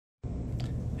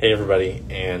Hey everybody,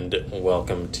 and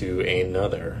welcome to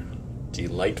another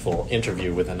delightful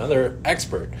interview with another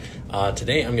expert.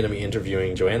 Today I'm going to be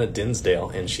interviewing Johanna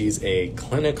Dinsdale, and she's a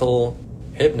clinical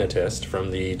hypnotist from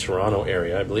the Toronto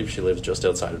area. I believe she lives just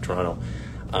outside of Toronto.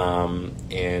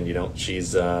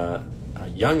 She's a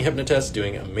young hypnotist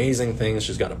doing amazing things.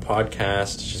 She's got a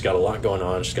podcast. She's got a lot going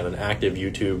on. She's got an active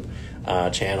YouTube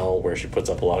channel where she puts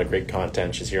up a lot of great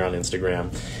content. She's here on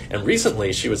Instagram. And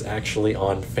recently she was actually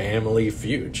on Family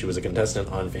Feud. She was a contestant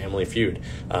on Family Feud.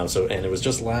 And it was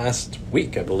just last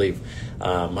week, I believe,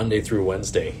 Monday through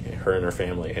Wednesday, her and her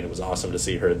family. And it was awesome to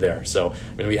see her there. So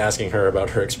I'm going to be asking her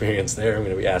about her experience there. I'm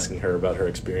going to be asking her about her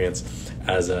experience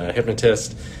as a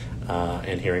hypnotist.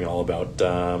 And hearing all about,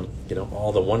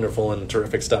 all the wonderful and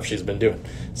terrific stuff she's been doing.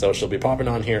 So she'll be popping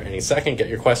on here any second. Get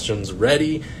your questions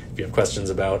ready if you have questions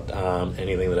about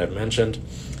anything that I've mentioned.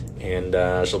 And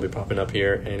she'll be popping up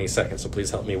here any second. So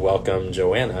please help me welcome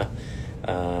Johanna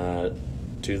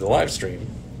to the live stream.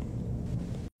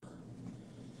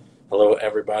 Hello,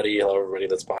 everybody. Hello, everybody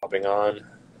that's popping on.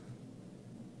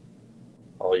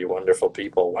 All you wonderful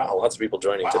people. Wow, lots of people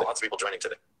joining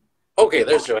today. Okay,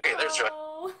 there's Johanna.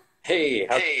 Hey,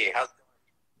 how's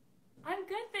I'm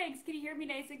good, thanks. Can you hear me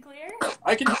nice and clear?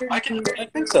 I can hear you. I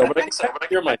think so, but I can't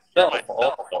hear myself.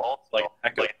 Like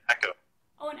echo.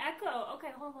 Oh, an echo. Okay,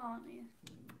 hold on. Let me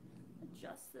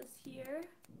adjust this here.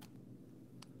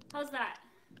 How's that?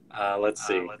 Let's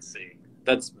see.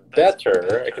 That's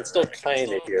better. I can still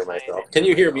kind of hear myself. Can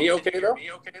you hear me okay, though?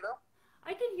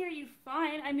 I can hear you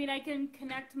fine. I mean, I can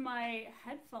connect my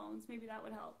headphones. Maybe that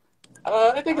would help.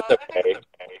 I think it's okay.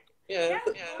 Yeah,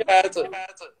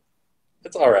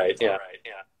 it's all right. Yeah.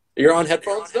 You're on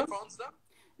headphones though?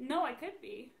 No, I could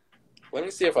be. Let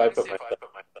me see if I put my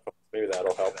headphones. Maybe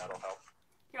that'll help.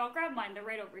 Here, I'll grab mine. They're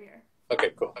right over here. Okay,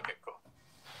 cool.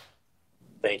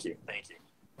 Thank you.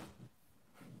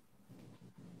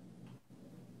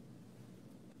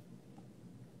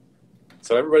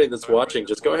 So everybody that's watching,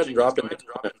 just go ahead and drop in the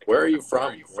comments. Where are you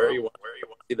from? Where you want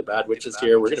to see the bad witches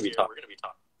here? We're going to be talking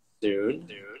soon.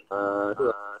 Who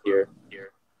else is here?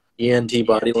 ENT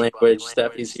Body Language.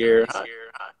 Steffi's here. Hi.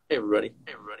 Hey, everybody.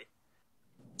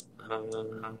 Yeah,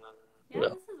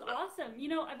 this is awesome. You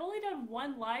know, I've only done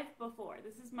one live before.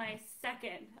 This is my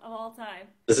second of all time.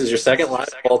 This is your second live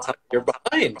of all time. You're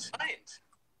behind.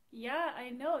 Yeah, I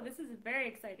know. This is very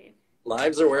exciting.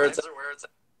 Lives are where it's at.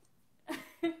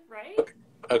 Right?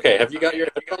 Okay, have you got your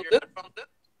headphones in?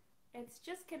 It's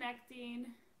just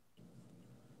connecting.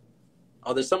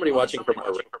 Oh, there's somebody watching from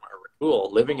our cool,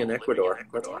 living in Ecuador.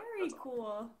 Very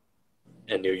cool.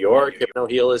 In New York, Hypno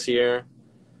Heal is here.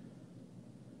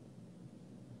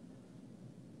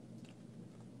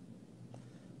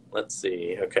 Let's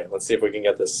see. Okay, let's see if we can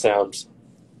get this sound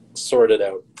sorted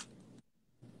out.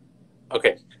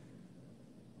 Okay.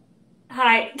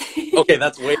 Hi. Okay,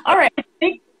 that's way all right. I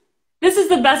think this is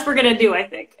the best we're going to do, I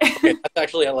think. Okay, that's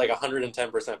actually at like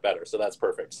 110% better, so that's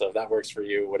perfect. So if that works for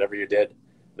you, whatever you did,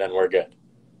 then we're good.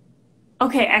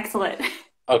 Okay, excellent.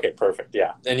 Okay, perfect.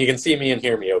 Yeah. And you can see me and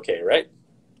hear me okay, right?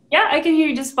 Yeah, I can hear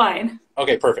you just fine.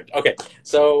 Okay, perfect. Okay.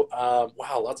 So,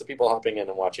 wow, lots of people hopping in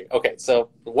and watching. Okay, so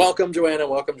welcome, Johanna.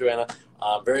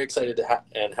 I'm very excited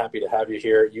and happy to have you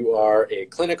here. You are a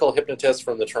clinical hypnotist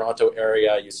from the Toronto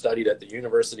area. You studied at the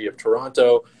University of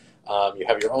Toronto. You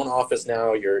have your own office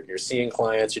now. You're seeing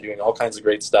clients. You're doing all kinds of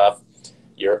great stuff.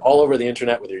 You're all over the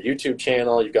internet with your YouTube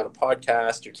channel. You've got a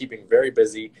podcast. You're keeping very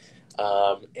busy.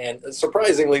 And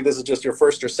surprisingly, this is just your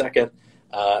first or second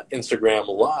Instagram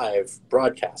live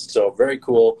broadcast. So very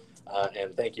cool.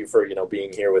 And thank you for,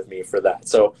 being here with me for that.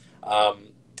 So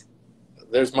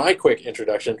there's my quick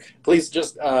introduction. Please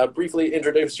just briefly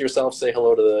introduce yourself. Say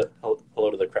hello to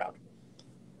the crowd.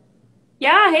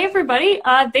 Yeah. Hey, everybody.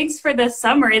 Thanks for the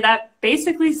summary. That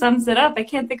basically sums it up. I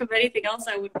can't think of anything else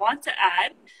I would want to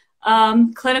add.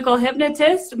 Clinical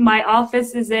hypnotist. My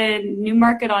office is in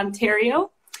Newmarket,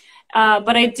 Ontario.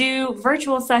 But I do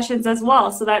virtual sessions as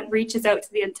well, so that reaches out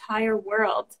to the entire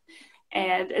world.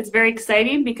 And it's very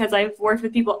exciting because I've worked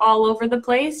with people all over the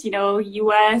place,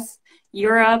 US,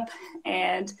 Europe,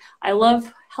 and I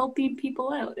love helping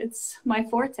people out. It's my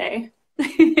forte.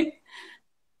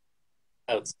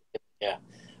 Yeah.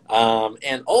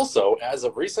 And also, as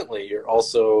of recently, you're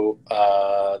also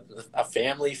a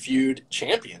Family Feud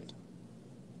champion.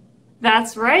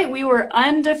 That's right. We were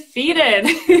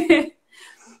undefeated.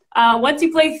 Once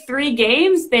you play 3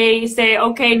 games, they say,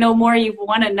 okay, no more, you've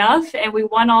won enough. And we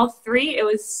won all 3. It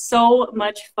was so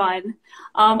much fun.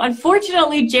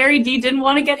 Unfortunately, Jerry D didn't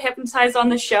want to get hypnotized on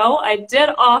the show. I did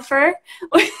offer,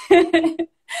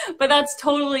 but that's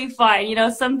totally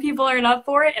fine. Some people are not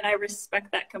for it, and I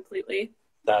respect that completely.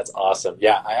 That's awesome.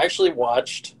 Yeah,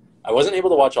 I wasn't able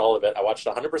to watch all of it. I watched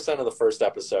 100% of the first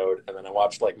episode, and then I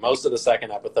watched like most of the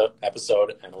second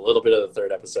episode and a little bit of the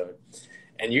third episode.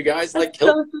 And you guys like That's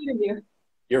killed. so sweet of you.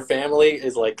 Your family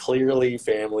is like clearly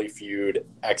Family Feud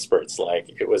experts. Like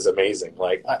it was amazing.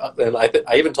 Like,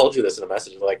 I even told you this in a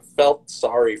message. Like, felt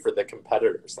sorry for the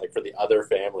competitors, like for the other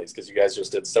families, because you guys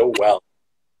just did so well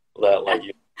that like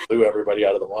you blew everybody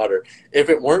out of the water. If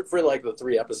it weren't for like the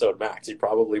 3 episode max, you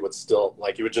probably would still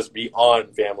like you would just be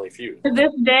on Family Feud. To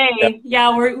this Yeah, day,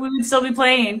 yeah, we would still be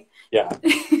playing. yeah.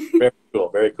 Very cool.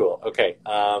 Very cool. Okay.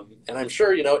 And I'm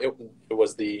sure, it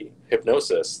was the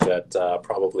hypnosis that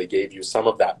probably gave you some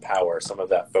of that power, some of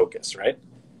that focus, right?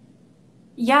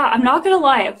 Yeah, I'm not gonna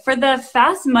lie. For the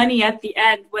fast money at the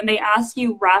end, when they ask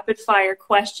you rapid fire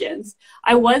questions,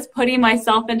 I was putting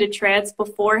myself into trance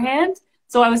beforehand,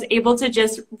 so I was able to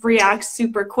just react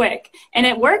super quick, and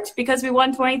it worked because we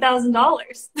won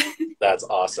 $20,000. That's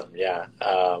awesome. Yeah.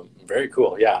 Very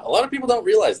cool. Yeah. A lot of people don't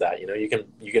realize that, you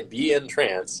can be in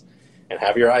trance and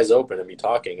have your eyes open and be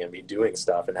talking and be doing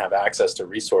stuff and have access to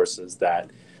resources that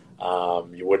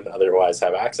you wouldn't otherwise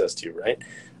have access to, right?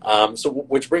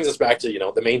 Which brings us back to,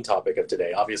 the main topic of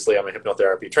today. Obviously, I'm a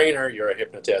hypnotherapy trainer. You're a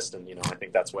hypnotist. And, I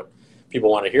think that's what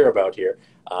people want to hear about here.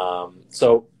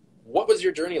 So what was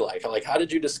your journey like? Like, how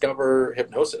did you discover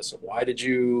hypnosis? Why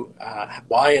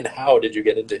and how did you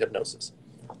get into hypnosis?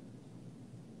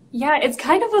 Yeah, it's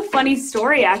kind of a funny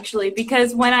story actually,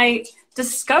 because when I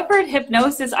discovered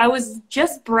hypnosis, I was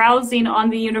just browsing on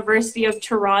the University of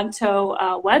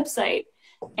Toronto website,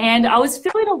 and I was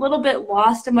feeling a little bit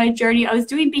lost in my journey. I was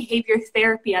doing behavior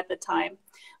therapy at the time,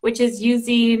 which is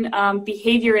using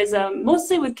behaviorism,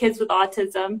 mostly with kids with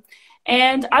autism.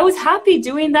 And I was happy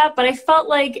doing that, but I felt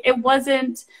like it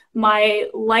wasn't my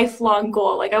lifelong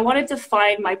goal. Like I wanted to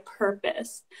find my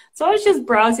purpose. So I was just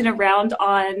browsing around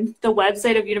on the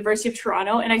website of University of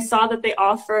Toronto, and I saw that they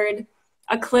offered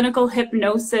a clinical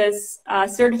hypnosis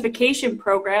certification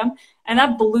program, and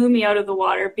that blew me out of the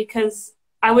water because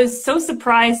I was so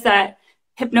surprised that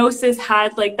hypnosis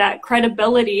had like that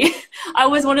credibility. I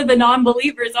was one of the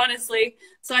non-believers, honestly.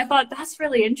 So I thought that's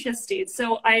really interesting.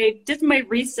 So I did my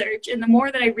research, and the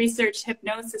more that I researched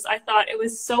hypnosis, I thought it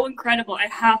was so incredible. I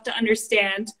have to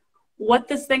understand what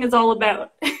this thing is all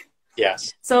about.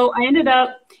 Yes. So I ended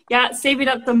up, saving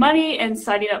up the money and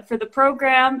signing up for the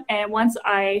program. And once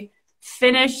I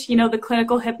finished, the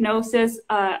clinical hypnosis,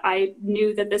 I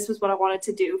knew that this was what I wanted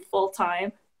to do full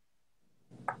time.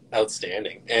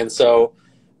 Outstanding. And so,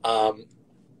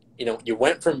 you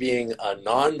went from being a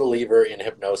non-believer in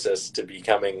hypnosis to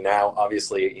becoming now,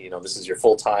 obviously, this is your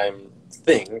full-time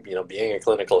thing, being a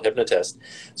clinical hypnotist.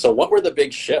 So what were the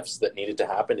big shifts that needed to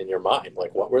happen in your mind?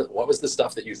 Like what was the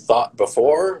stuff that you thought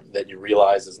before that you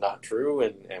realize is not true?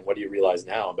 And what do you realize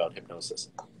now about hypnosis?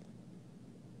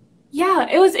 Yeah,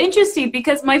 it was interesting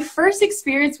because my first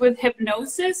experience with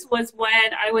hypnosis was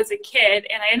when I was a kid,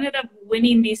 and I ended up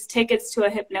winning these tickets to a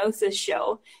hypnosis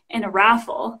show in a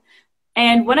raffle.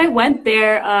 And when I went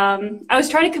there, I was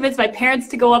trying to convince my parents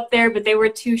to go up there, but they were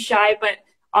too shy. But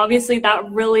obviously that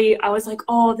really, I was like,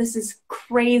 oh, this is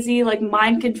crazy, like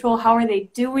mind control. How are they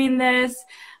doing this?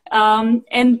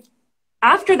 And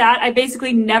after that, I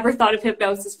basically never thought of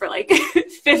hypnosis for like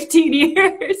 15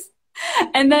 years.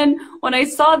 And then when I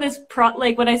saw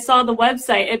when I saw the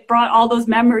website, it brought all those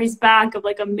memories back of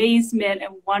like amazement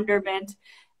and wonderment.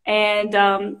 And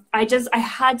I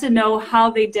had to know how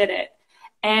they did it.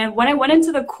 And when I went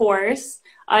into the course,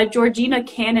 Georgina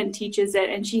Cannon teaches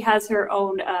it, and she has her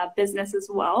own business as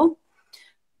well.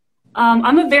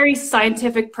 I'm a very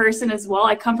scientific person as well.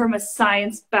 I come from a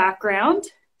science background.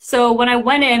 So when I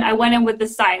went in with the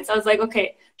science. I was like,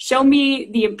 okay, show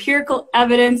me the empirical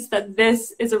evidence that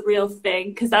this is a real thing,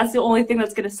 because that's the only thing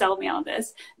that's going to sell me on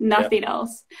this, nothing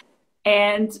else.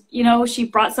 And, she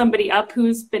brought somebody up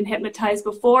who's been hypnotized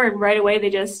before, and right away they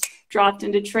just dropped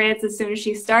into trance as soon as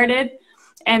she started.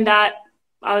 And that,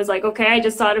 I was like, okay, I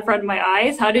just saw it in front of my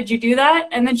eyes. How did you do that?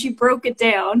 And then she broke it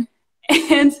down.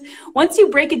 And once you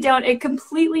break it down, it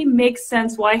completely makes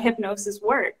sense why hypnosis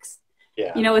works.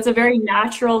 Yeah. It's a very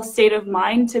natural state of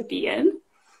mind to be in.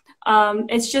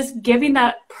 It's just giving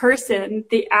that person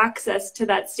the access to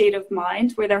that state of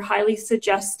mind where they're highly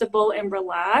suggestible and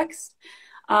relaxed.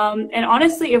 And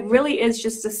honestly, it really is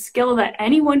just a skill that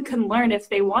anyone can learn if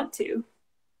they want to.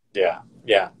 Yeah.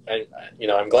 Yeah.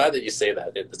 I'm glad that you say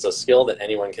that. It's a skill that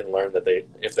anyone can learn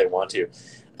if they want to.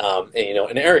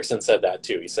 And Erickson said that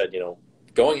too. He said,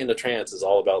 going into trance is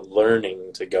all about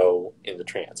learning to go into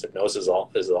trance. Hypnosis is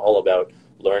all about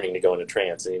learning to go into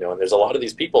trance. And there's a lot of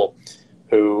these people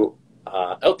who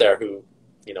out there who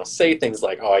you know, say things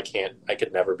like, oh, I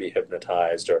could never be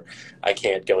hypnotized, or I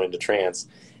can't go into trance.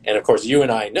 And of course, you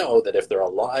and I know that if they're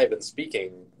alive and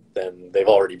speaking, then they've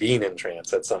already been in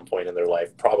trance at some point in their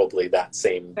life, probably that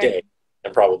same day,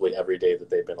 and probably every day that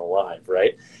they've been alive,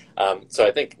 right? So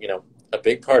I think, you know, a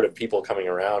big part of people coming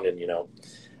around and, you know,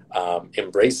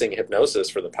 embracing hypnosis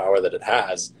for the power that it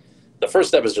has, the first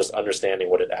step is just understanding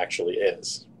what it actually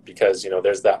is. Because, you know,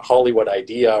 there's that Hollywood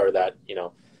idea, or that, you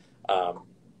know,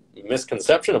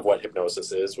 misconception of what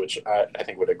hypnosis is, which I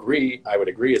think I would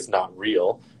agree is not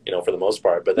real, you know, for the most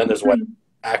part. But then there's what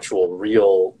actual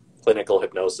real clinical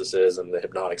hypnosis is, and the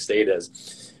hypnotic state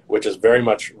is, which is very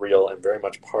much real and very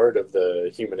much part of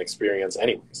the human experience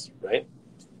anyways, right?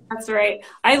 That's right.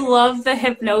 I love the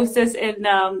hypnosis in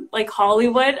like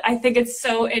Hollywood. I think it's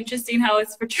so interesting how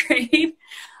it's portrayed.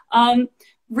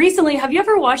 Recently, have you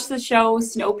ever watched the show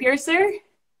Snowpiercer?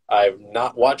 I've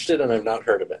not watched it, and I've not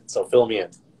heard of it, so fill me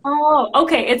in. Oh,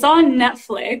 okay. It's on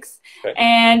Netflix, Okay.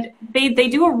 and they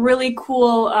do a really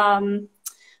cool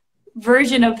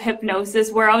version of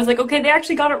hypnosis where I was like, okay, they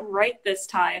actually got it right this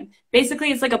time.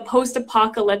 Basically, it's like a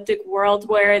post-apocalyptic world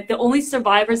where the only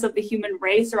survivors of the human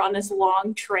race are on this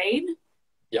long train.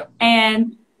 Yeah.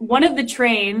 And one of the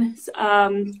train's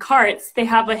carts, they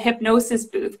have a hypnosis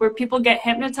booth where people get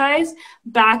hypnotized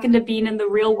back into being in the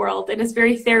real world. And it's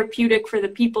very therapeutic for the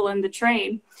people in the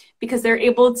train because they're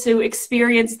able to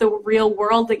experience the real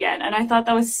world again. And I thought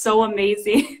that was so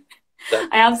amazing. I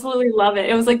absolutely love it.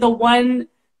 It was like the one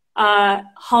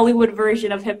Hollywood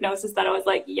version of hypnosis that I was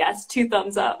like, yes, 2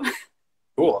 thumbs up.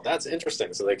 Cool. That's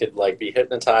interesting. So they could like be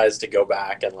hypnotized to go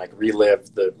back and like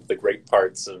relive the great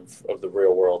parts of the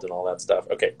real world and all that stuff.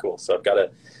 Okay, cool. So I've got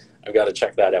to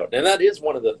check that out. And that is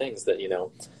one of the things that, you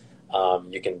know,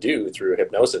 you can do through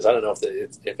hypnosis. I don't know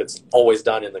if it's always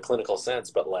done in the clinical sense,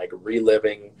 but like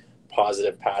reliving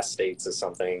positive past states is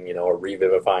something, you know, or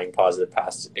revivifying positive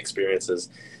past experiences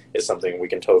is something we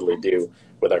can totally do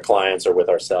with our clients or with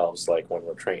ourselves, like when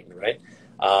we're trained, right?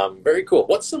 Very cool.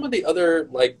 What's some of the other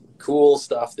like cool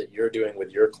stuff that you're doing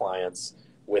with your clients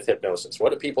with hypnosis?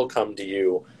 What do people come to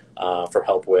you for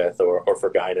help with, or for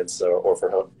guidance, or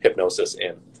for hypnosis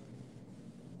in?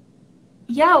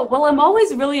 Yeah, well, I'm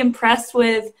always really impressed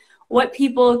with what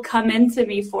people come into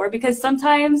me for, because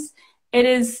sometimes it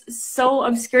is so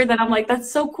obscure that I'm like, that's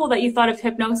so cool that you thought of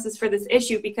hypnosis for this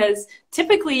issue, because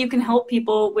typically you can help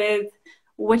people with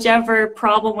whichever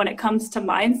problem when it comes to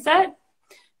mindset.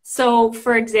 So,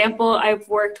 for example, I've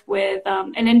worked with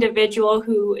an individual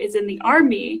who is in the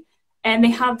Army, and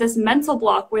they have this mental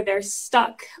block where they're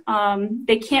stuck.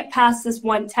 They can't pass this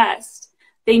one test.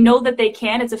 They know that they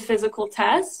can, it's a physical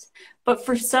test, but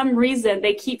for some reason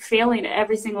they keep failing it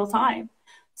every single time.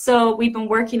 So we've been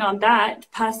working on that to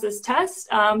pass this test.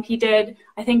 He did,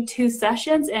 I think, 2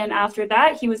 sessions, and after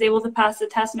that, he was able to pass the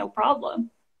test no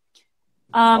problem.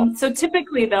 So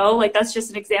typically, though, like that's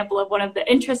just an example of one of the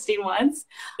interesting ones.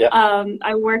 Yeah.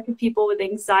 I work with people with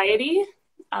anxiety.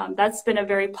 That's been a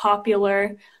very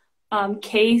popular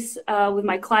case with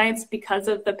my clients because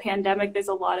of the pandemic. There's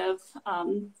a lot of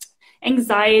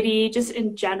anxiety just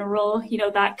in general, you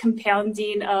know, that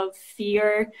compounding of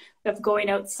fear of going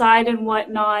outside and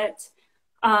whatnot.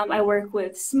 I work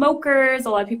with smokers. A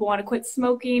lot of people want to quit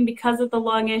smoking because of the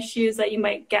lung issues that you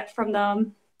might get from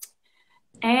them.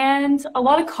 And a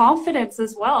lot of confidence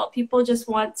as well. People just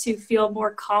want to feel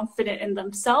more confident in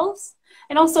themselves.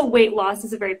 And also weight loss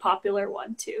is a very popular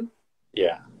one too.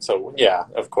 Yeah. So yeah,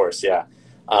 of course. Yeah.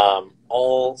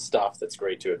 All stuff that's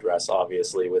great to address,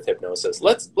 obviously, with hypnosis.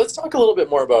 Let's talk a little bit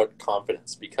more about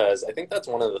confidence, because I think that's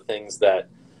one of the things that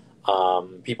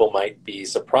people might be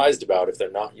surprised about if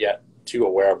they're not yet too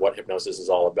aware of what hypnosis is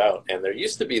all about. And there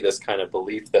used to be this kind of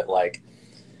belief that like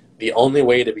the only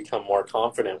way to become more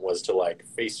confident was to like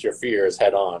face your fears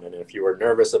head on. And if you were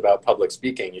nervous about public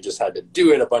speaking, you just had to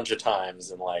do it a bunch of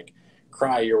times and like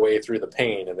cry your way through the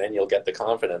pain, and then you'll get the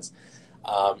confidence.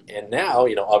 And now,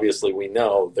 you know, obviously we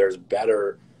know there's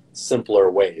better,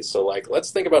 simpler ways. So like, let's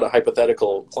think about a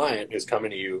hypothetical client who's coming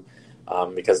to you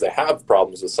because they have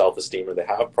problems with self-esteem, or they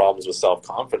have problems with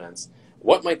self-confidence.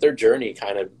 What might their journey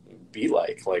kind of be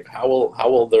like? Like, how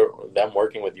will them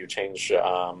working with you change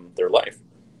their life?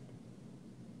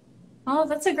 Oh,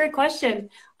 that's a great question.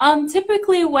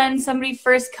 Typically when somebody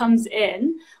first comes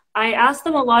in, I ask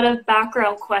them a lot of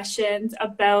background questions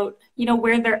about, you know,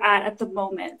 where they're at the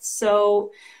moment.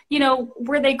 So, you know,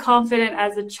 were they confident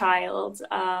as a child?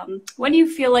 When do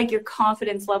you feel like your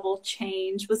confidence level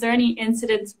changed? Was there any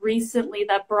incidents recently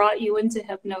that brought you into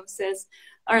hypnosis,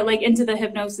 or like into the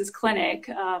hypnosis clinic,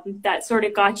 that sort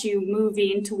of got you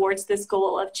moving towards this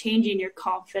goal of changing your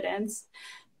confidence?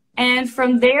 And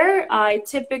from there, I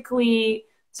typically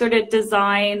sort of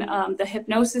design the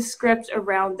hypnosis script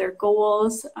around their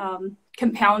goals,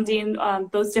 compounding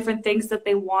those different things that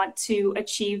they want to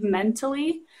achieve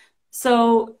mentally.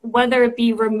 So whether it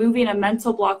be removing a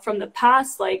mental block from the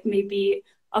past, like maybe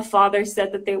a father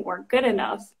said that they weren't good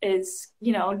enough, is,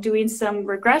 you know, doing some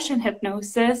regression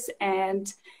hypnosis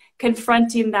and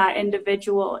confronting that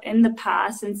individual in the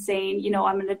past and saying, you know,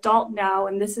 I'm an adult now,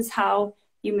 and this is how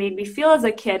you made me feel as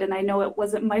a kid. And I know it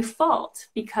wasn't my fault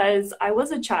because I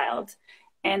was a child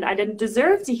and I didn't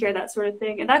deserve to hear that sort of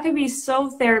thing. And that can be so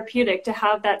therapeutic to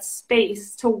have that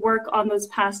space to work on those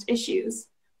past issues,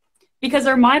 because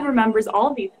our mind remembers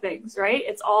all these things, right?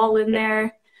 It's all in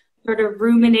there, sort of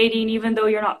ruminating, even though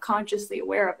you're not consciously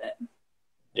aware of it.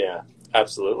 Yeah,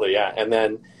 absolutely. Yeah. And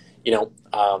then, you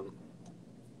know,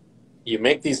 you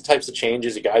make these types of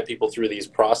changes, you guide people through these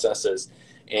processes,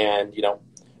 and, you know,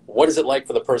 what is it like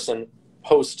for the person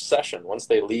post session? Once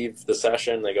they leave the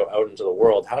session, they go out into the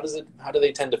world, how do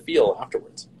they tend to feel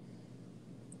afterwards?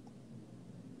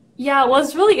 Yeah, well,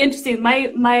 it's really interesting.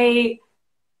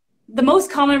 The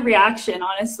most common reaction,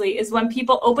 honestly, is when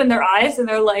people open their eyes and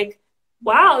they're like,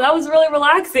 wow, that was really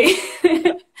relaxing.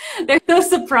 They're so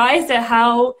surprised at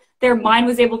how their mind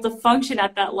was able to function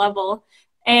at that level.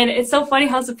 And it's so funny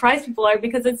how surprised people are,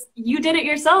 because you did it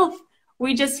yourself.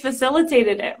 We just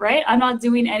facilitated it, right? I'm not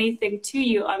doing anything to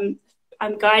you.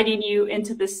 I'm guiding you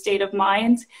into this state of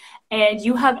mind, and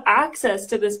you have access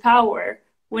to this power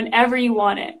whenever you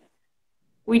want it.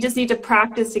 We just need to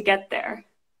practice to get there.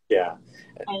 Yeah.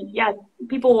 And yeah,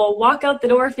 people will walk out the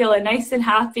door feeling nice and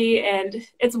happy, and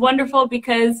it's wonderful,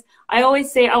 because I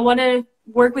always say I want to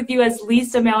work with you as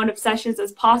least amount of sessions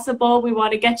as possible. We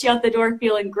want to get you out the door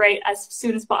feeling great as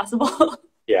soon as possible.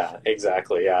 Yeah,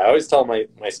 exactly. Yeah, I always tell my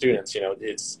students, you know,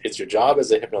 it's your job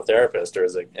as a hypnotherapist or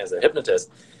as a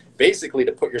hypnotist, basically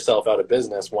to put yourself out of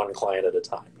business one client at a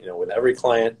time. You know, with every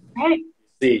client, right,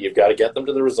 you've got to get them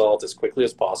to the result as quickly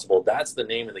as possible. That's the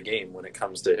name of the game when it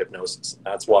comes to hypnosis.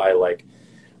 That's why, like,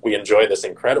 we enjoy this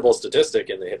incredible statistic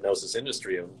in the hypnosis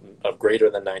industry of greater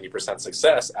than 90%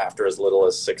 success after as little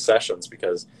as 6 sessions,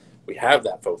 because we have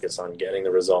that focus on getting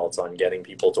the results, on getting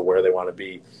people to where they want to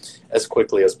be as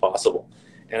quickly as possible.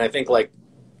 And I think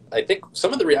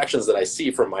some of the reactions that I see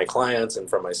from my clients and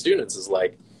from my students is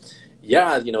like,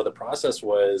 yeah, you know, the process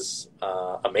was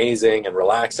amazing and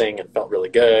relaxing and felt really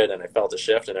good, and I felt a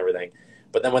shift and everything.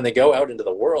 But then when they go out into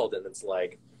the world, and it's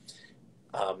like,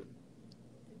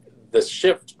 the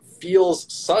shift feels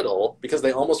subtle because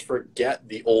they almost forget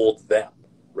the old them,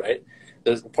 right?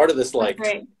 There's part of this, like,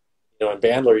 right, you know, and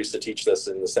Bandler used to teach this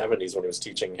in the 70s when he was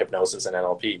teaching hypnosis and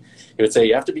NLP. He would say,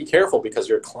 you have to be careful because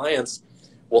your clients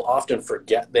will often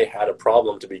forget they had a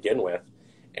problem to begin with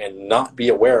and not be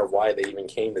aware of why they even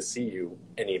came to see you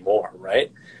anymore,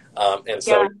 right? And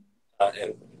so, yeah.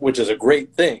 And which is a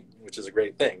great thing,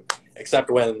 except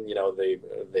when, you know, they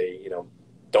you know,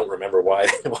 don't remember why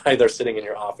they're sitting in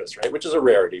your office, right? Which is a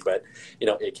rarity, but, you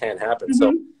know, it can happen. Mm-hmm.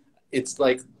 So it's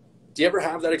like, do you ever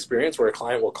have that experience where a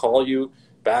client will call you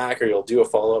back, or you'll do a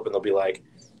follow-up and they'll be like,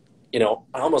 you know,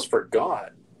 I almost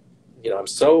forgot, you know, I'm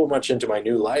so much into my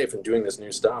new life and doing this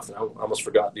new stuff, and I almost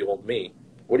forgot the old me.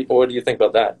 What do you think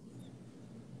about that?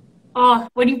 Oh,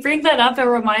 when you bring that up, it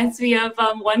reminds me of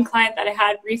one client that I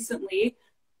had recently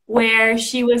where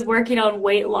she was working on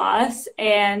weight loss.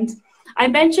 And I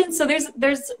mentioned, so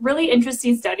there's really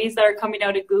interesting studies that are coming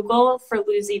out of Google for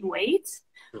losing weight.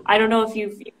 I don't know if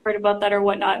you've heard about that or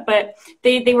whatnot, but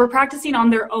they were practicing on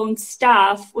their own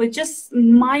staff with just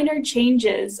minor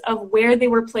changes of where they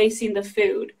were placing the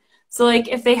food. So like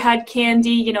if they had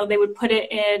candy, you know, they would put it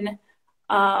in,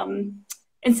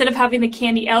 instead of having the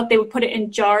candy out, they would put it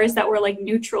in jars that were like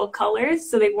neutral colors,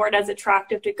 so they weren't as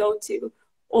attractive to go to.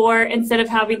 Or instead of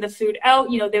having the food out,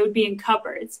 you know, they would be in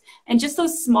cupboards, and just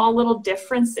those small little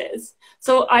differences.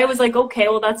 So I was like, okay,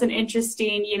 well, that's an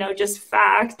interesting, you know, just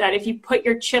fact that if you put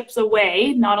your chips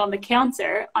away, not on the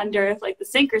counter, under like the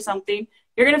sink or something,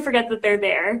 you're going to forget that they're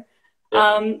there.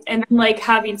 And then like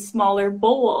having smaller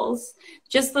bowls,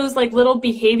 just those like little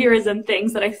behaviorism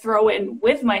things that I throw in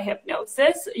with my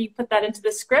hypnosis. You put that into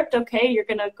the script. Okay, you're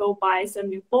going to go buy some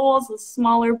new bowls, those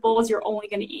smaller bowls. You're only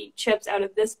going to eat chips out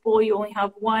of this bowl. You only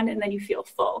have one, and then you feel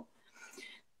full.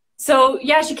 So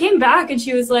yeah, she came back and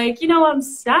she was like, you know, I'm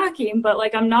snacking, but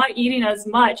like I'm not eating as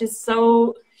much. It's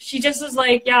so, she just was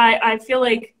like, yeah, I feel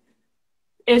like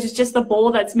it's just the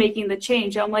bowl that's making the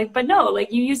change. I'm like, but no,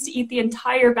 like you used to eat the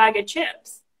entire bag of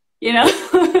chips, you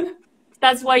know?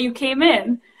 That's why you came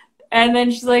in. And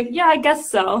then she's like, yeah, I guess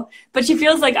so. But she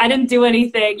feels like I didn't do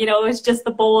anything, you know, it was just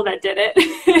the bowl that did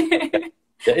it.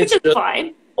 Yeah, which is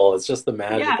fine. Well, it's just the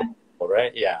magic of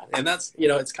right? Yeah. And that's, you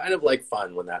know, it's kind of like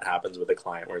fun when that happens with a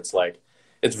client where it's like,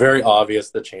 it's very obvious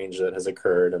the change that has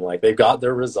occurred and like they've got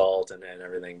their result and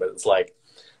everything. But it's like,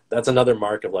 that's another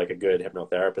mark of like a good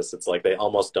hypnotherapist. It's like they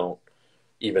almost don't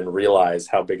even realize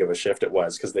how big of a shift it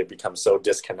was because they've become so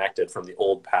disconnected from the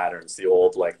old patterns, the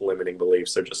old like limiting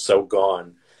beliefs. They're just so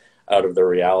gone out of the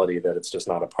reality that it's just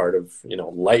not a part of, you know,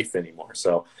 life anymore.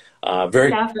 So very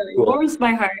Definitely cool. warms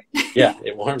my heart. Yeah,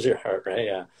 it warms your heart, right?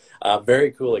 Yeah.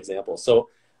 Very cool example. So,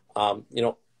 you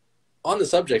know, on the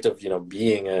subject of, you know,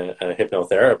 being a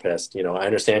hypnotherapist, you know, I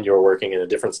understand you were working in a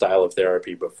different style of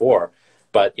therapy before,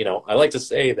 but, you know, I like to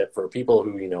say that for people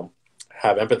who, you know,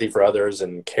 have empathy for others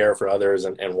and care for others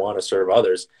and want to serve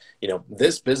others, you know,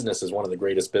 this business is one of the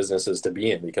greatest businesses to be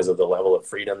in because of the level of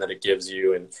freedom that it gives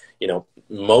you. And, you know,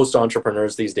 most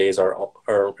entrepreneurs these days most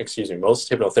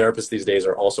hypnotherapists these days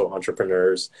are also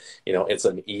entrepreneurs. You know, it's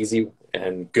an easy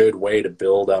and good way to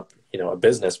build up, you know, a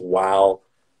business while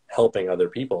helping other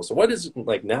people. So what is,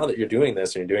 like, now that you're doing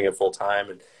this and you're doing it full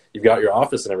time and you've got your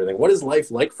office and everything, what is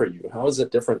life like for you? How is it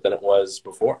different than it was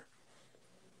before?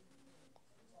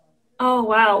 Oh,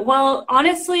 wow. Well,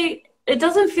 honestly, it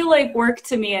doesn't feel like work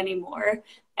to me anymore.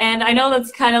 And I know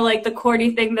that's kind of like the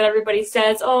corny thing that everybody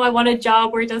says, oh, I want a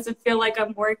job where it doesn't feel like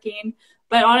I'm working.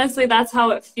 But honestly, that's how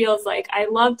it feels like. I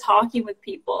love talking with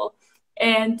people.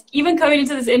 And even coming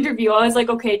into this interview, I was like,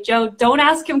 okay, Joe, don't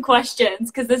ask him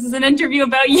questions because this is an interview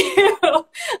about you.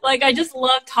 Like, I just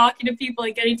love talking to people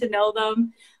and getting to know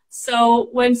them. So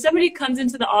when somebody comes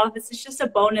into the office, it's just a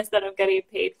bonus that I'm getting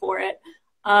paid for it.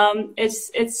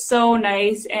 It's so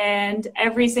nice, and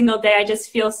every single day I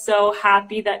just feel so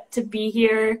happy that to be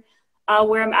here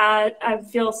where I'm at. I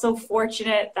feel so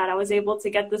fortunate that I was able to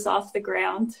get this off the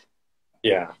ground.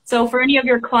 Yeah. So for any of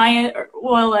your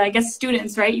I guess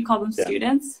students, right? You call them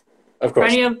students. Of For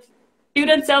course. any of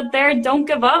students out there, don't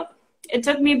give up. It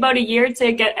took me about a year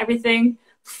to get everything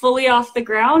fully off the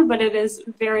ground, but it is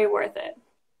very worth it.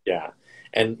 Yeah.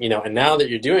 And, you know, and now that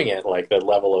you're doing it, like the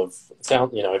level of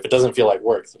sound, you know, if it doesn't feel like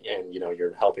work and, you know,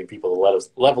 you're helping people, the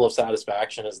level of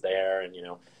satisfaction is there and, you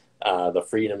know, the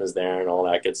freedom is there and all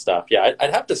that good stuff. Yeah.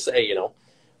 I'd have to say, you know,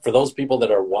 for those people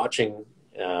that are watching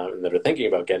and that are thinking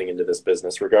about getting into this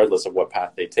business, regardless of what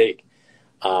path they take,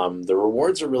 the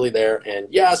rewards are really there. And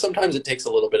yeah, sometimes it takes a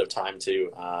little bit of time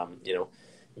to, you know,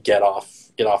 get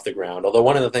off the ground. Although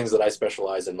one of the things that I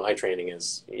specialize in my training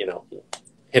is, you know,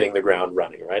 hitting the ground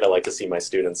running, right? I like to see my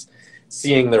students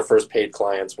seeing their first paid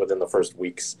clients within the first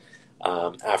weeks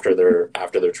after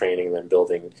their training, then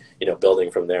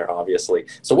building from there, obviously.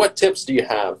 So what tips do you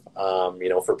have, you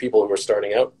know, for people who are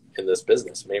starting out in this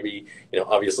business? Maybe, you know,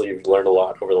 obviously you've learned a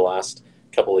lot over the last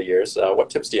couple of years. What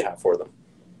tips do you have for them?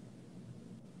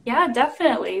 Yeah,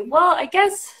 definitely. Well, I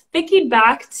guess thinking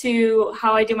back to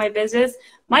how I do my business,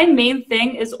 my main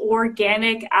thing is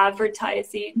organic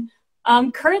advertising.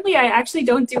 Currently, I actually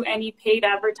don't do any paid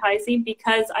advertising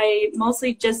because I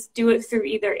mostly just do it through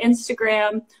either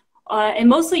Instagram and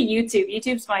mostly YouTube.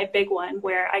 YouTube's my big one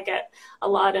where I get a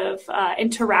lot of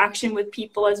interaction with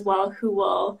people as well who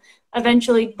will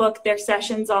eventually book their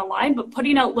sessions online, but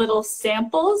putting out little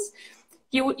samples.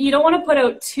 You don't want to put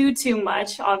out too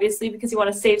much, obviously, because you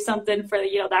want to save something for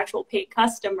the actual paid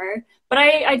customer. But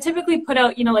I typically put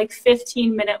out like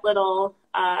 15-minute little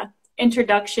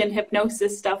introduction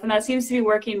hypnosis stuff, and that seems to be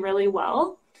working really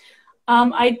well. A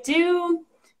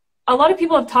lot of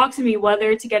people have talked to me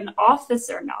whether to get an office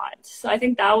or not. So I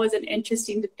think that was an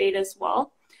interesting debate as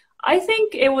well. I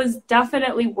think it was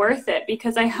definitely worth it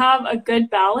because I have a good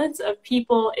balance of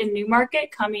people in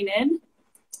Newmarket coming in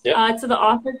to the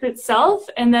office itself,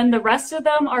 and then the rest of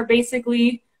them are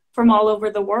basically from all over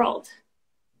the world.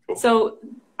 Cool. So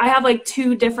I have like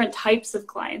two different types of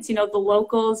clients, the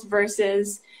locals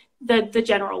versus the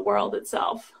general world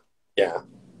itself. Yeah,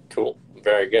 cool.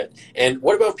 Very good. And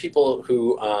what about people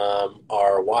who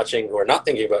are watching, who are not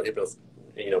thinking about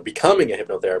becoming a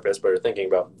hypnotherapist, but are thinking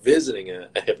about visiting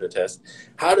a hypnotist?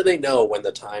 How do they know when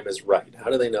the time is right? How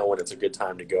do they know when it's a good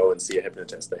time to go and see a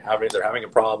hypnotist? They're having a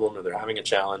problem, or they're having a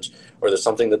challenge, or there's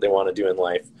something that they want to do in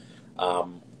life.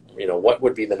 What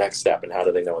would be the next step, and how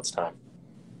do they know it's time?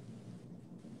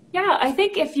 Yeah, I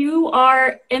think if you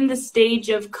are in the stage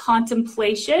of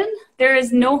contemplation, there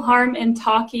is no harm in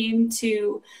talking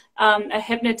to a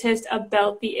hypnotist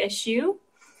about the issue.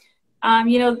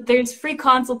 There's free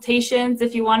consultations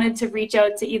if you wanted to reach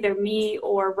out to either me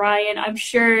or Ryan. I'm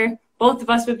sure both of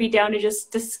us would be down to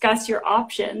just discuss your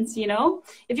options.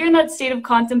 If you're in that state of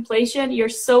contemplation, you're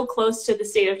so close to the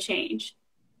state of change.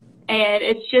 And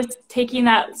it's just taking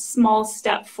that small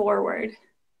step forward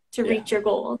to reach your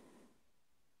goal.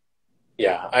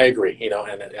 Yeah, I agree.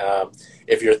 And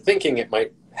if you're thinking it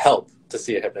might help to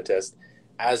see a hypnotist,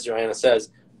 as Johanna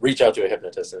says, reach out to a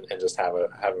hypnotist and just have a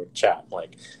chat.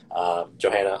 Like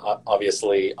Johanna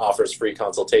obviously offers free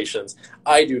consultations.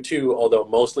 I do too, although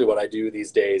mostly what I do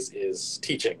these days is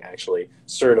teaching, actually.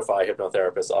 Certify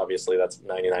hypnotherapists, obviously that's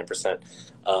 99%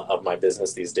 of my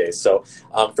business these days. So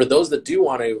for those that do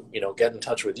want to, get in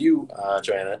touch with you,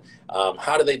 Johanna,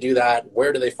 how do they do that?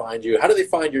 Where do they find you? How do they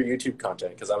find your YouTube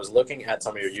content? Because I was looking at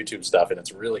some of your YouTube stuff and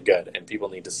it's really good and people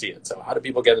need to see it. So how do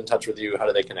people get in touch with you? How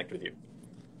do they connect with you?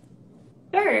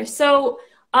 Sure. So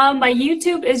my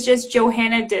YouTube is just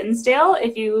Johanna Dinsdale.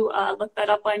 If you look that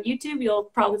up on YouTube, you'll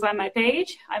probably find my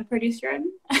page. I'm pretty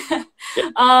certain.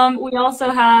 We also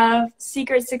have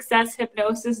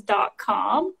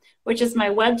secretsuccesshypnosis.com, which is my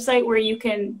website where you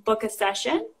can book a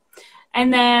session.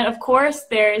 And then, of course,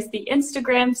 there's the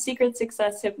Instagram, Secret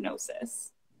Success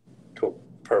Hypnosis. Cool.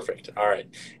 Perfect. All right.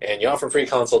 And you offer free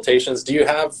consultations. Do you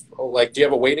have a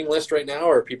waiting list right now,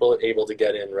 or are people able to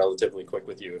get in relatively quick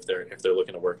with you if they're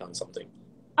looking to work on something?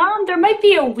 There might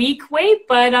be a week wait,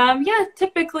 but yeah,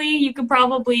 typically you could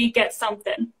probably get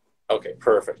something. Okay,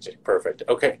 perfect.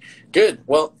 Okay, good.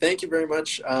 Well, thank you very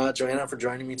much, Johanna, for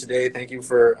joining me today. Thank you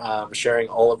for sharing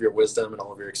all of your wisdom and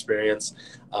all of your experience,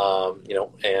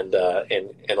 and a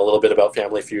little bit about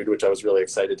Family Feud, which I was really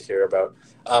excited to hear about.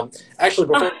 Actually,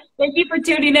 before thank you for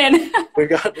tuning in. we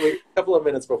got a couple of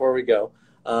minutes before we go.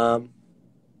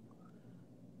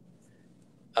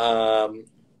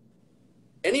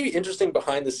 Any interesting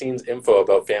behind-the-scenes info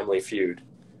about Family Feud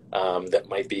that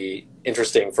might be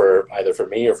interesting for either for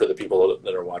me or for the people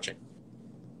that are watching?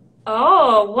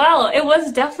 Oh, well, it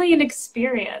was definitely an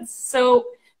experience. So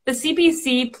the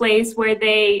CBC place where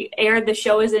they aired the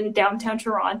show is in downtown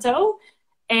Toronto,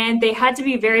 and they had to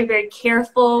be very, very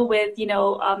careful with,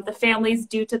 the families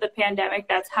due to the pandemic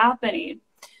that's happening.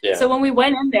 Yeah. So when we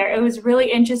went in there, it was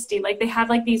really interesting. Like they had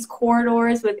these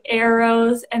corridors with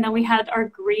arrows, and then we had our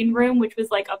green room, which was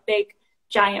like a big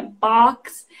giant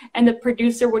box, and the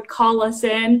producer would call us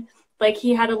in. Like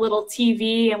he had a little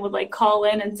TV and would call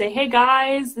in and say, hey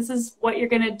guys, this is what you're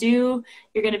going to do.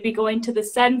 You're going to be going to the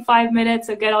set in 5 minutes,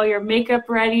 so get all your makeup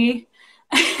ready.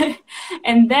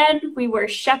 And then we were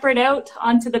shepherded out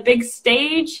onto the big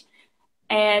stage,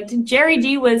 and Jerry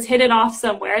D was hidden off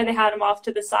somewhere. They had him off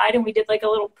to the side, and we did a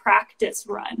little practice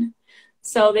run.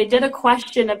 So they did a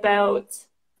question about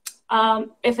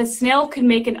if a snail could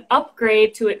make an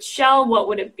upgrade to its shell, what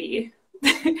would it be?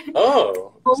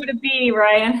 Oh. What would it be,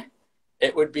 Ryan?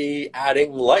 It would be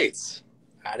adding lights,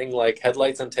 adding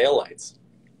headlights and taillights.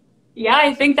 Yeah,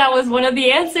 I think that was one of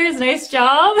the answers. Nice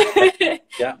job.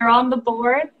 Yeah. You're on the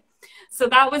board. So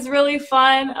that was really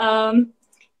fun.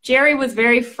 Jerry was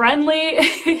very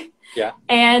friendly. Yeah.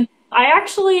 And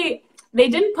they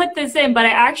didn't put this in, but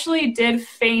I actually did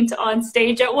faint on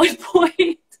stage at one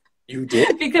point. You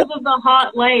did? Because of the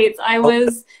hot lights. I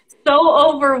was so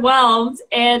overwhelmed.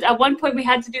 And at one point we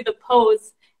had to do the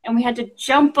pose, and we had to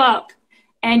jump up.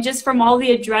 And just from all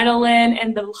the adrenaline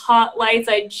and the hot lights,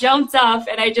 I jumped up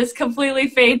and I just completely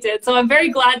fainted. So I'm very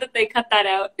glad that they cut that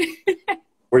out.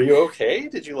 Were you okay?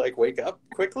 Did you wake up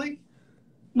quickly?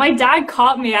 My dad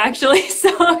caught me, actually,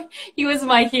 so he was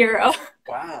my hero.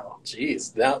 Wow,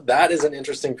 geez. Now, that is an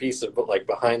interesting piece of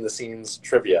behind-the-scenes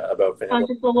trivia about family.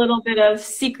 Just a little bit of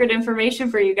secret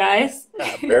information for you guys.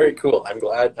 Yeah, very cool. I'm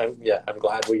glad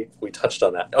we touched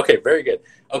on that. Okay, very good.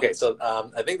 Okay, so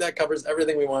I think that covers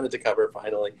everything we wanted to cover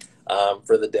finally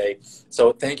for the day.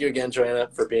 So thank you again, Johanna,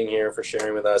 for being here, for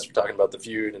sharing with us, for talking about the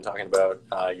feud and talking about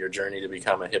your journey to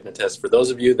become a hypnotist. For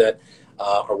those of you that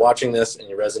are watching this and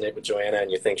you resonate with Johanna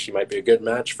and you think she might be a good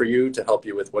match for you to help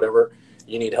you with whatever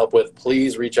you need help with,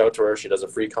 please reach out to her. She does a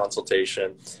free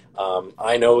consultation.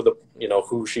 I know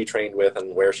who she trained with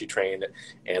and where she trained,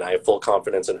 and I have full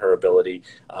confidence in her ability.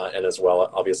 And as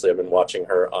well, obviously, I've been watching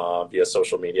her via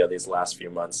social media these last few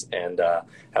months and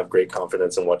have great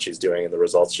confidence in what she's doing and the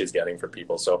results she's getting for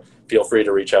people. So feel free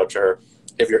to reach out to her.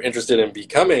 If you're interested in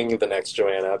becoming the next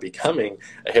Johanna, becoming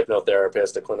a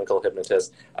hypnotherapist, a clinical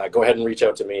hypnotist, go ahead and reach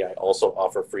out to me. I also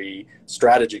offer free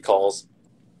strategy calls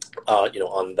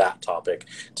on that topic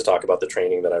to talk about the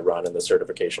training that I run and the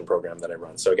certification program that I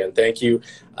run. So again, thank you.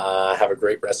 Have a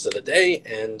great rest of the day,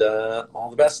 and all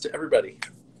the best to everybody.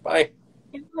 Bye.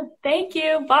 Thank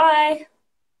you. Bye.